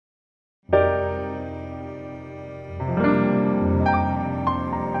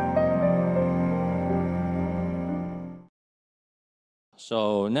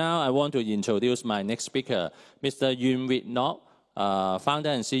So now I want to introduce my next speaker, Mr. Nguyen Vinh Loc, founder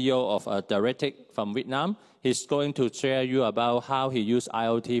and CEO of Daviteq from Vietnam. He's going to share you about how he used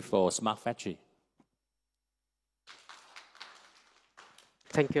IoT for smart factory.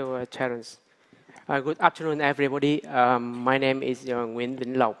 Thank you, Terence. Good afternoon, everybody. My name is Nguyen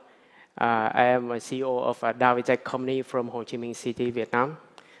Vinh Loc. I am a CEO of a Daviteq company from Ho Chi Minh City, Vietnam.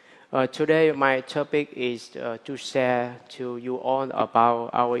 Today, my topic is to share to you all about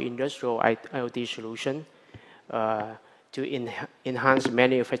our industrial IoT solution to enhance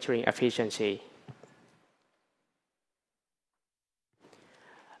manufacturing efficiency.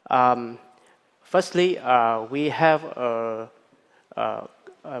 Firstly, we have a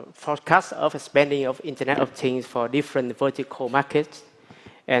forecast of spending of Internet of Things for different vertical markets.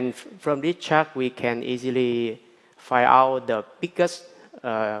 And from this chart, we can easily find out the biggest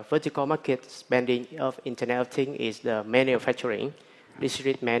vertical market spending of Internet of Things is the manufacturing,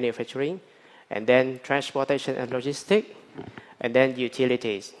 discrete manufacturing, and then transportation and logistics, and then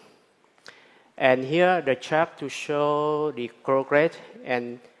utilities. And here the chart to show the growth rate,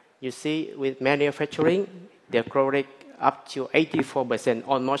 and you see with manufacturing, the growth rate up to 84%,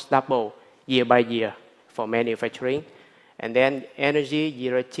 almost double year by year for manufacturing, and then energy,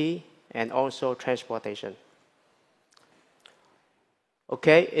 utility, and also transportation.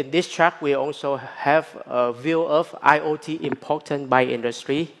 Okay, in this chart, we also have a view of IoT important by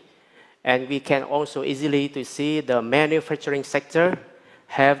industry, and we can also easily to see the manufacturing sector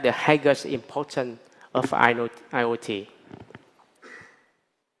have the highest importance of IoT.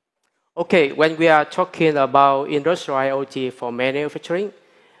 Okay, when we are talking about industrial IoT for manufacturing,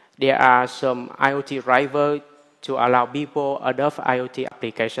 there are some IoT drivers to allow people to adopt IoT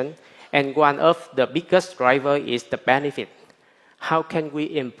application, and one of the biggest drivers is the benefit. How can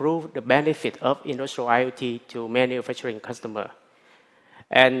we improve the benefit of industrial IoT to manufacturing customer?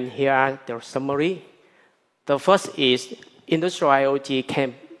 And here are the summary. The first is industrial IoT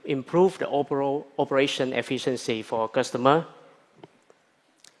can improve the overall operation efficiency for customer,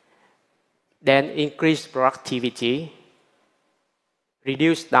 then increase productivity,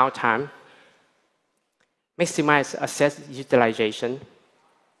 reduce downtime, maximize asset utilization,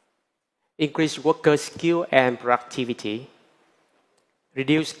 increase worker skill and productivity,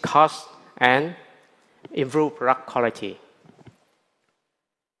 reduce cost, and improve product quality.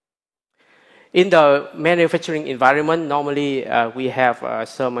 In the manufacturing environment, normally we have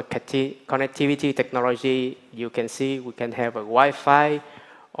some connectivity technology. You can see we can have a Wi-Fi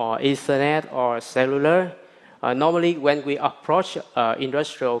or Ethernet or cellular. Normally, when we approach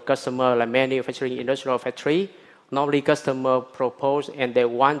industrial customer like manufacturing industrial factory, normally customer propose and they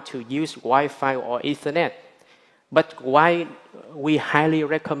want to use Wi-Fi or Ethernet. But why we highly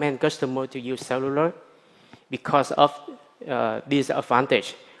recommend customer to use cellular? Because of this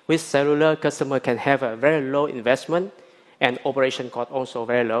advantage. With cellular, customer can have a very low investment and operation cost also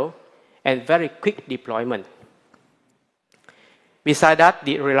very low and very quick deployment. Besides that,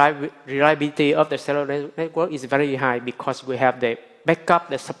 the reliability of the cellular network is very high because we have the backup,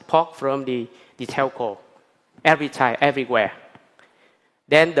 the support from the telco every time, everywhere.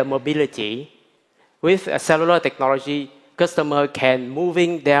 Then the mobility. With a cellular technology, customer can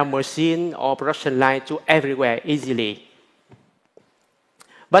moving their machine or production line to everywhere easily.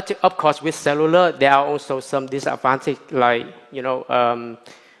 But of course, with cellular, there are also some disadvantages, like the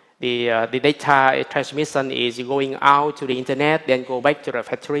data transmission is going out to the internet, then go back to the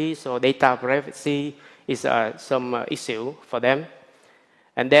factory. So data privacy is some issue for them.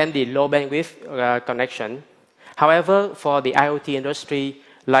 And then the low bandwidth connection. However, for the IoT industry,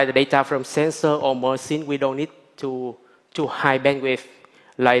 like the data from sensor or machine, we don't need to high bandwidth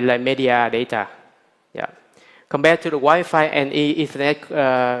like media data. Yeah. Compared to the Wi-Fi and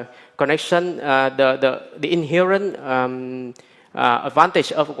Ethernet connection, the inherent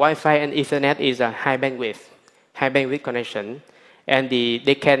advantage of Wi-Fi and Ethernet is a high bandwidth connection, and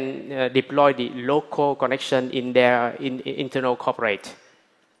they can deploy the local connection in their internal corporate.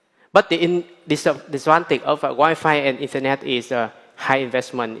 But the disadvantage of Wi-Fi and Ethernet is high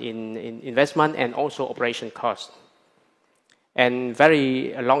investment in investment and also operation cost, and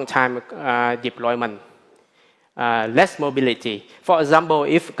very long time deployment. Less mobility. For example,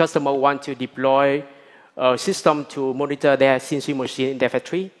 if customer want to deploy a system to monitor their CNC machine in their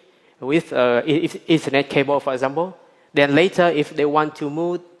factory with Ethernet cable, for example, then later if they want to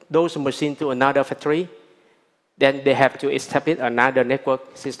move those machines to another factory, then they have to establish another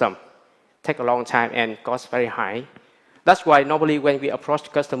network system. Take a long time and cost very high. That's why normally when we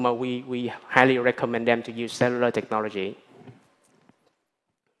approach customer, we highly recommend them to use cellular technology.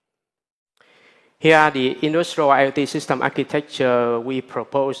 Here, the industrial IoT system architecture we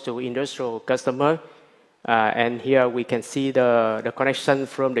propose to industrial customer. And here we can see the connection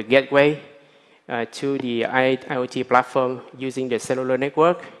from the gateway to the IoT platform using the cellular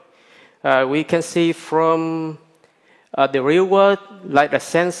network. We can see from the real world, like the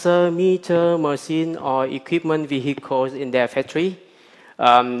sensor, meter, machine, or equipment vehicles in their factory.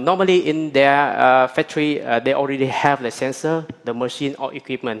 Normally in their factory, they already have the sensor, the machine, or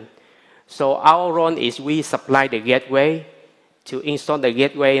equipment. So our role is we supply the gateway to install the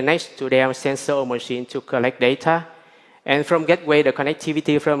gateway next to their sensor or machine to collect data. And from gateway, the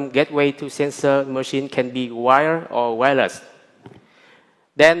connectivity from gateway to sensor machine can be wired or wireless.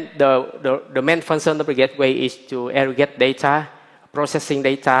 Then the main function of the gateway is to aggregate data, processing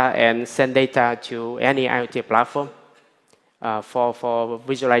data, and send data to any IoT platform for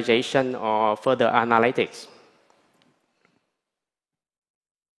visualization or further analytics.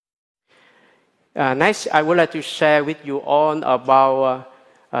 Next, I would like to share with you all about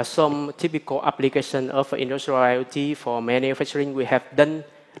some typical application of industrial IoT for manufacturing. We have done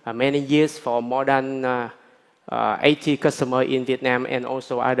many years for more than 80 customers in Vietnam and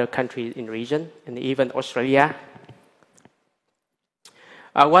also other countries in the region, and even Australia.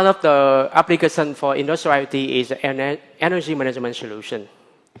 One of the applications for industrial IoT is energy management solution.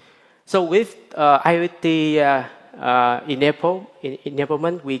 So with IoT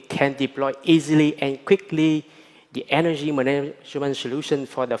enablement, we can deploy easily and quickly the energy management solution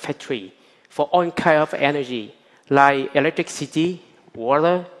for the factory for all kinds of energy, like electricity,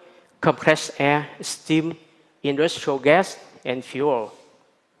 water, compressed air, steam, industrial gas, and fuel.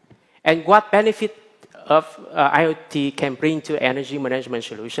 And what benefit of IoT can bring to energy management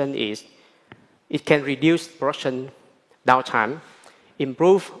solution is it can reduce production downtime,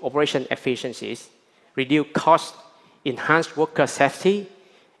 improve operation efficiencies, reduce costs, enhance worker safety,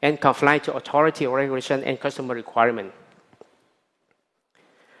 and comply to authority regulation and customer requirement.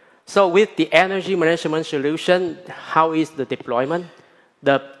 So with the energy management solution, how is the deployment?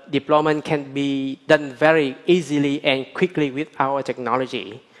 The deployment can be done very easily and quickly with our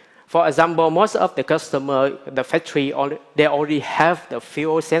technology. For example, most of the customer, the factory, they already have the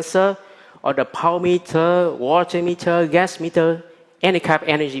fuel sensor or the power meter, water meter, gas meter, any kind of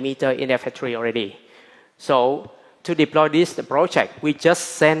energy meter in their factory already. So to deploy this project, we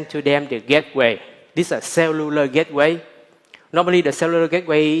just send to them the gateway. This is a cellular gateway. Normally, the cellular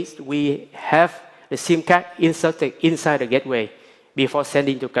gateway, we have the SIM card inserted inside the gateway before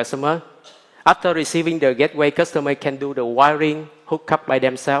sending to customer. After receiving the gateway, customer can do the wiring, hook up by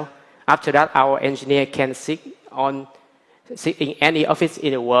themselves. After that, our engineer can sit in any office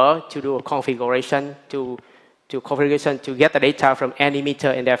in the world to do a configuration to get the data from any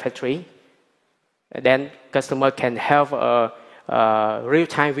meter in their factory. And then customer can have a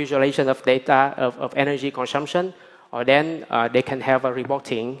real-time visualization of data of energy consumption, or then they can have a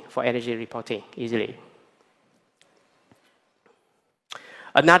reporting for energy reporting easily.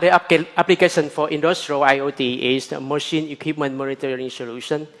 Another application for industrial IoT is the machine equipment monitoring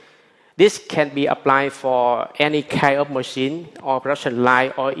solution. This can be applied for any kind of machine or production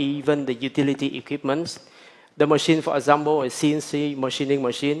line or even the utility equipment. The machine, for example, a CNC machining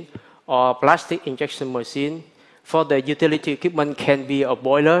machine or plastic injection machine. For the utility equipment can be a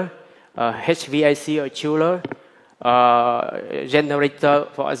boiler, a HVAC or chiller, generator,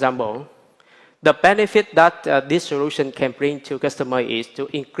 for example. The benefit that this solution can bring to customer is to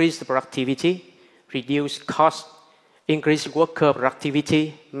increase the productivity, reduce cost, increase worker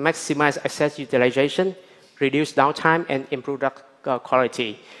productivity, maximize asset utilization, reduce downtime, and improve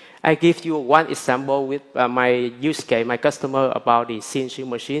quality. I give you one example with my use case, my customer about the CNC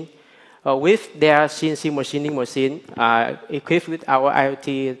machine. With their CNC machining machine equipped with our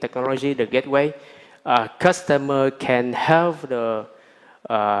IoT technology, the gateway, customer can have the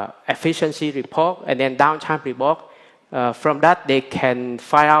efficiency report and then downtime report. From that, they can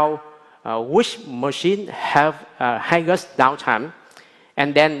find out which machine have highest downtime,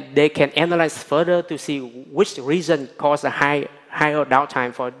 and then they can analyze further to see which reason caused a higher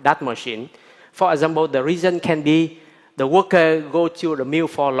downtime for that machine. For example, the reason can be the worker go to the mill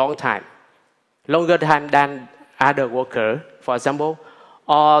for a long time, longer time than other worker, for example,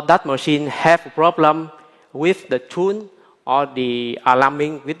 or that machine have a problem with the tool or the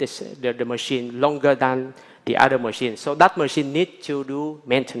alarming with the machine longer than the other machine. So that machine needs to do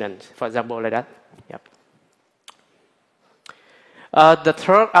maintenance, for example, like that. Yep. The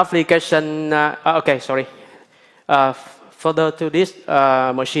third application, further to this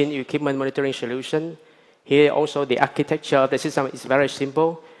machine equipment monitoring solution, here also the architecture of the system is very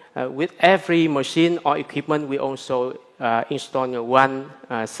simple. With every machine or equipment, we also install one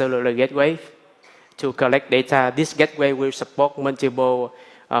cellular gateway. to collect data. This gateway will support multiple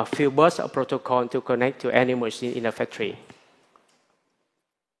field bus protocol to connect to any machine in a factory.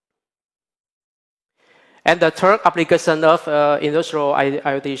 And the third application of industrial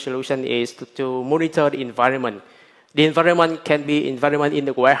IoT solution is to monitor the environment. The environment can be environment in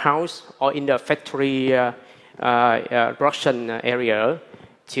the warehouse or in the factory production area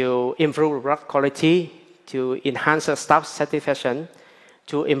to improve product quality, to enhance staff satisfaction,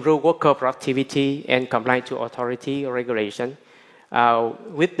 to improve worker productivity and comply to authority regulation.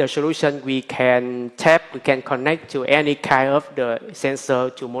 With the solution, we can connect to any kind of the sensor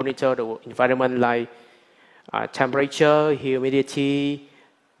to monitor the environment like temperature, humidity,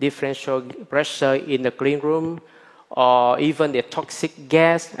 differential pressure in the clean room, or even the toxic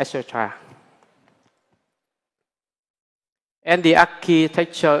gas, etc. And the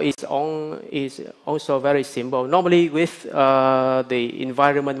architecture is also very simple. Normally, with the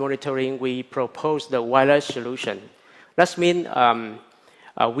environment monitoring, we propose the wireless solution. That means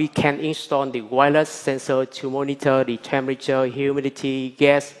we can install the wireless sensor to monitor the temperature, humidity,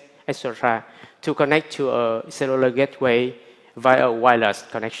 gas, etc. to connect to a cellular gateway via a wireless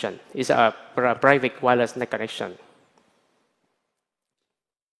connection. It's a private wireless connection.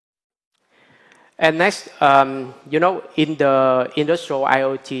 And next, in the industrial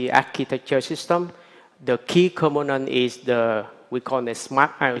IoT architecture system, the key component is we call the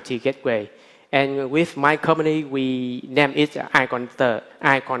smart IoT gateway. And with my company, we name it iConnector.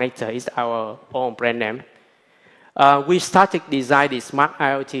 iConnector is our own brand name. We started design the smart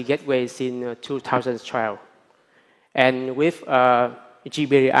IoT gateways in 2012, and with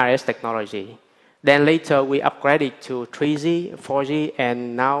GPRS technology. Then later we upgraded to 3G, 4G,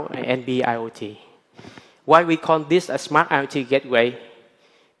 and now NB-IoT. Why we call this a smart IoT gateway?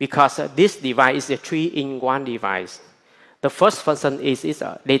 Because this device is a 3-in-1 device. The first function is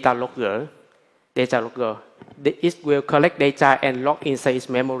a data logger. It will collect data and log inside its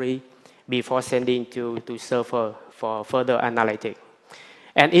memory before sending to server for further analytics.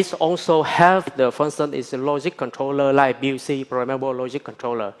 And it also have the function is a logic controller like BLC, programmable logic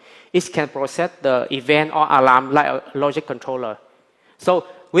controller. It can process the event or alarm like a logic controller. So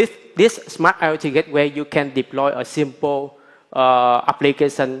with this smart IoT gateway, you can deploy a simple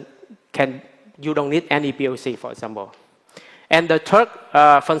application. You don't need any POC, for example. And the third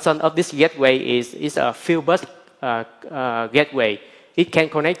function of this gateway is a field bus gateway. It can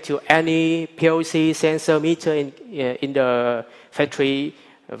connect to any PLC sensor meter in the factory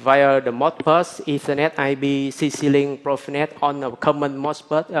via the Modbus, Ethernet, IB, CC-Link, Profinet on a common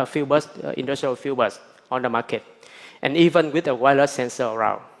Modbus, field bus, industrial field bus on the market, and even with a wireless sensor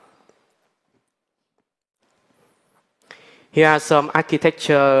around. Here are some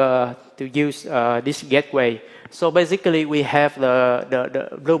architecture to use this gateway. So basically, we have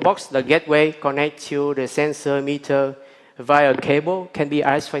the blue box, the gateway connect to the sensor meter via cable, can be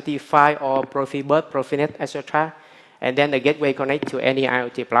RS-485 or Profibus, Profinet, etc. And then the gateway connect to any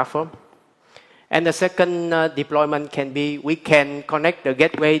IoT platform. And the second deployment can be, we can connect the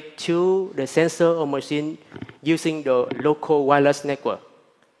gateway to the sensor or machine using the local wireless network.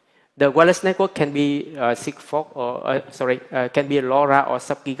 The wireless network can be Sigfox or, can be LoRa or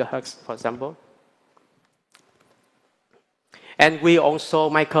Sub-Ghz, for example. And we also,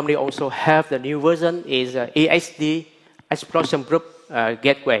 my company also have the new version is EXD, Explosion Group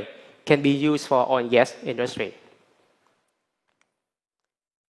Gateway, can be used for oil and gas industry.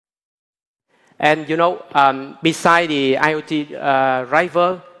 And beside the IoT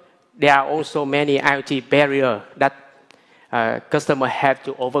driver, there are also many IoT barriers that customers have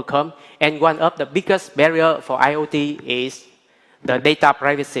to overcome. And one of the biggest barriers for IoT is the data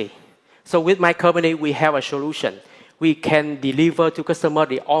privacy. So with my company, we have a solution. We can deliver to customer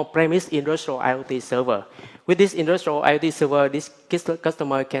the on-premise industrial IoT server. With this industrial IoT server, this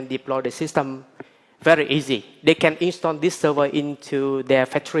customer can deploy the system very easy. They can install this server into their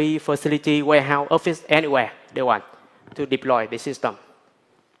factory, facility, warehouse, office, anywhere they want to deploy the system.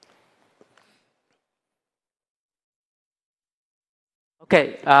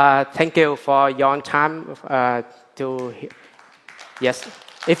 Okay, thank you for your time. Yes,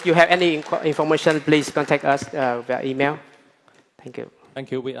 if you have any information, please contact us via email. Thank you.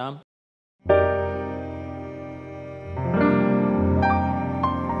 Thank you, Vietnam.